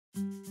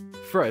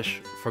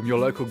Fresh from your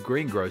local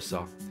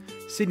greengrocer,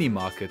 Sydney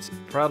Markets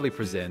proudly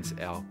presents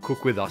our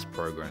Cook With Us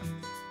program.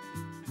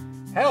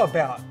 How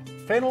about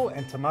fennel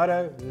and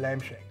tomato lamb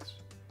shanks?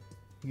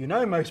 You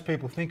know most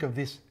people think of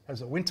this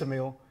as a winter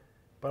meal,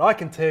 but I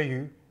can tell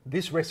you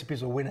this recipe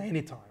is a winner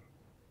anytime.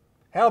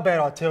 How about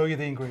I tell you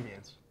the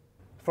ingredients?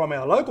 From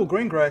our local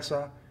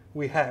greengrocer,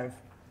 we have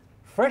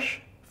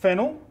fresh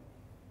fennel,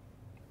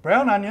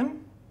 brown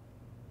onion,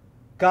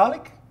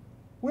 garlic.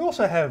 We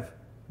also have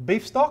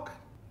beef stock,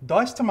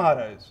 diced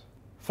tomatoes,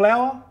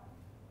 flour,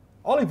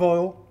 olive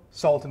oil,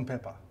 salt and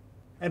pepper.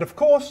 And of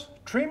course,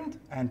 trimmed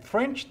and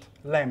Frenched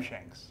lamb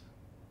shanks.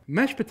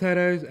 Mashed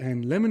potatoes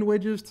and lemon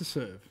wedges to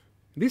serve.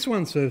 This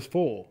one serves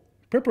 4.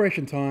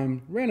 Preparation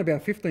time, around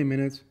about 15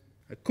 minutes.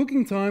 A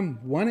cooking time,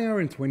 1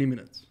 hour and 20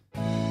 minutes.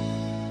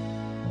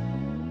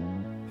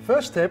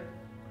 First step,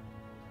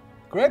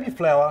 grab your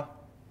flour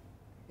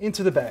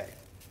into the bag.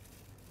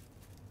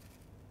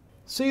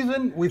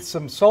 Season with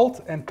some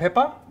salt and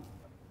pepper.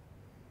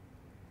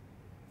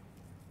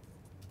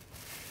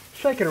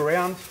 Shake it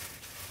around,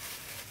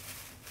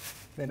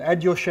 then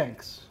add your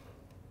shanks.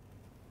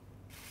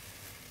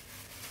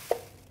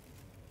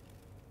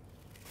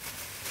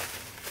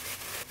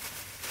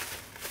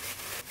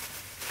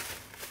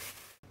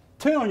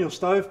 Turn on your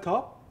stove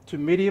top to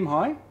medium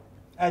high,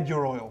 add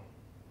your oil.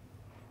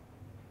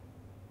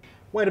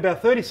 Wait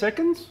about 30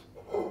 seconds.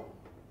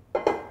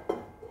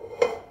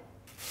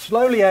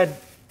 Slowly add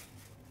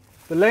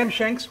the lamb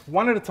shanks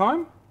one at a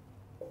time.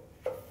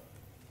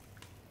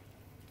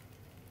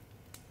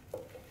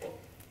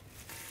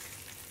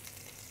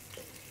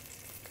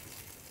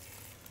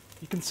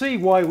 You can see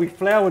why we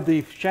floured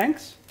the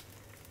shanks.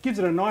 Gives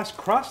it a nice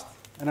crust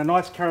and a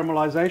nice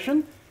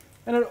caramelization,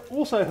 and it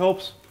also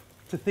helps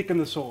to thicken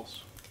the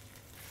sauce.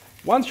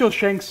 Once your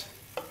shanks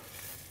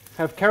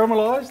have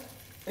caramelized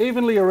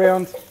evenly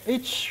around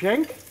each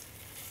shank,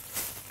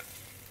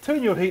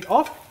 turn your heat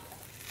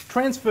off,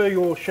 transfer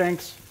your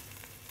shanks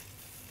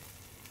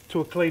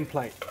to a clean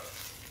plate.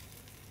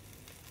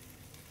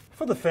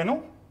 For the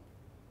fennel,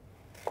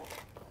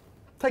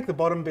 take the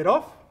bottom bit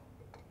off,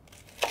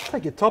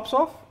 take your tops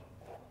off,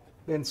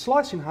 then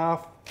slice in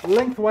half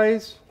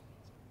lengthways,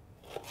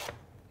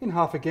 in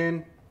half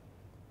again,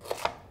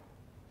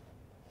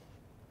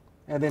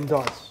 and then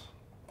dice.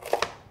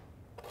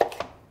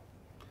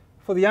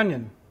 For the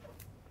onion,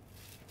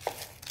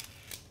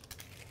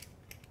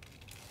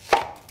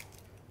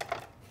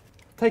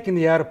 taking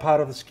the outer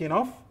part of the skin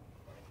off,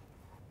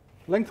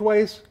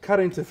 lengthways cut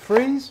into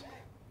 3s,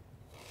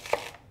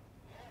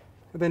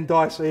 and then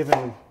dice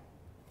evenly.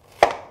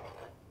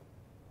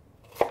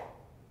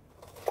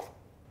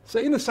 So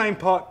in the same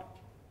pot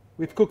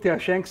we've cooked our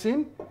shanks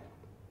in,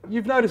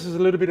 you've noticed there's a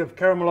little bit of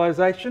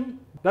caramelization.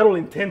 That'll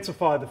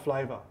intensify the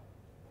flavour.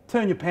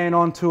 Turn your pan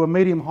on to a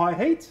medium-high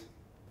heat.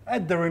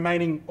 Add the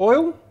remaining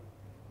oil.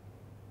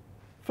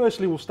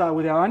 Firstly, we'll start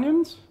with our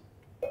onions.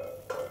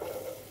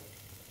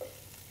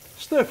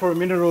 Stir for a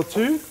minute or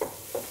two.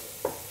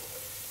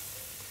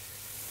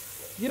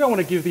 You don't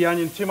want to give the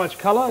onion too much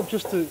colour,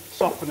 just to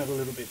soften it a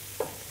little bit.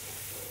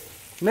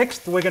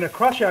 Next, we're going to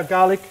crush our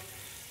garlic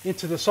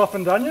into the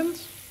softened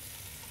onions.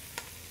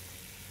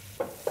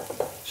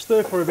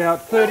 Stir for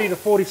about 30 to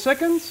 40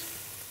 seconds.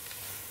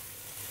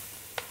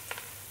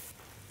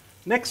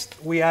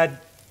 Next, we add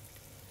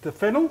the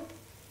fennel,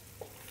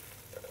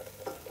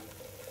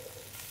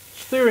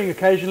 stirring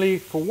occasionally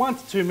for 1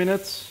 to 2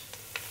 minutes.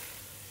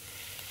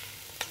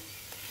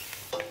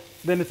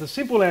 Then it's as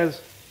simple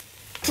as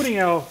putting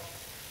our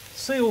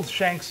sealed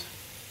shanks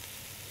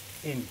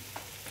in.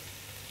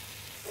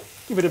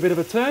 Give it a bit of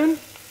a turn,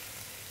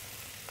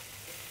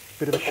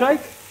 bit of a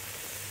shake.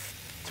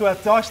 To our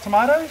diced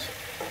tomatoes,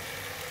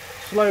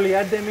 slowly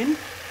add them in.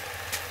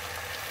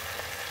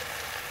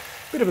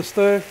 Bit of a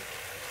stir.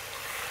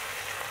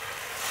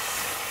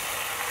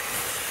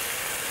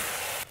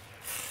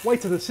 Wait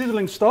till the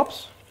sizzling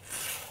stops.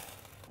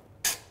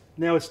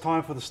 Now it's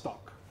time for the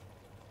stock.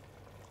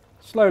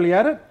 Slowly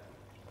add it.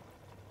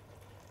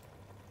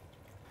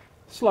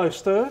 Slow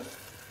stir.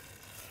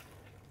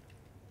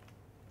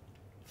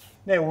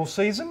 Now we'll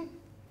season.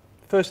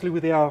 Firstly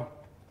with our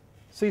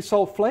sea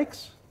salt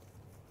flakes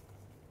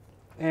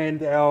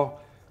and our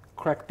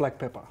cracked black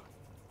pepper.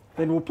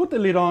 Then we'll put the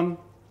lid on,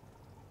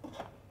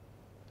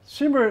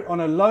 simmer it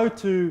on a low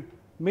to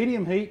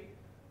medium heat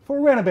for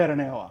around about an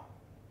hour.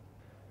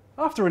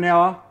 After an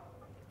hour,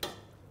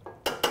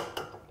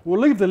 we'll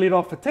leave the lid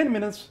off for 10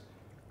 minutes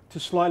to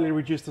slightly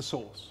reduce the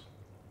sauce.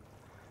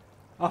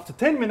 After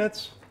 10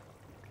 minutes,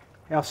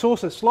 our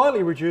sauce is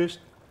slightly reduced.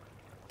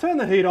 Turn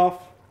the heat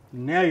off.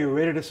 Now you're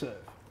ready to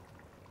serve.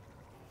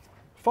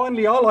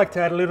 Finally, I like to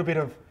add a little bit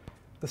of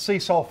the sea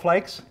salt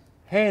flakes,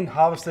 hand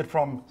harvested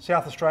from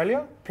South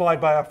Australia,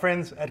 applied by our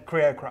friends at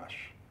Creo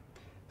Crush.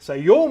 So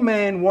your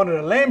man wanted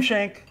a lamb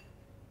shank.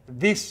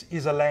 This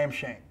is a lamb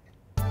shank.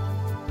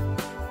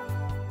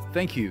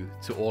 Thank you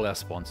to all our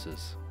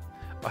sponsors.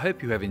 I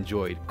hope you have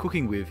enjoyed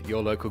cooking with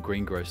your local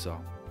greengrocer.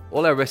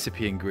 All our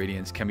recipe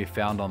ingredients can be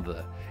found on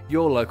the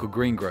Your Local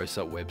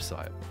Greengrocer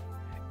website.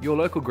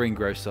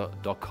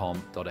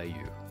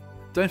 yourlocalgreengrocer.com.au.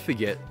 Don't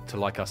forget to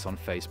like us on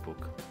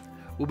Facebook.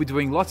 We'll be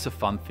doing lots of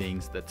fun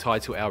things that tie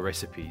to our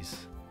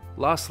recipes.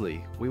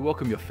 Lastly, we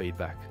welcome your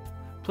feedback.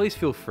 Please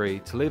feel free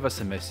to leave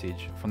us a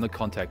message from the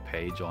contact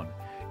page on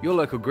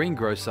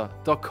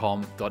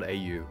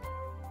yourlocalgreengrocer.com.au.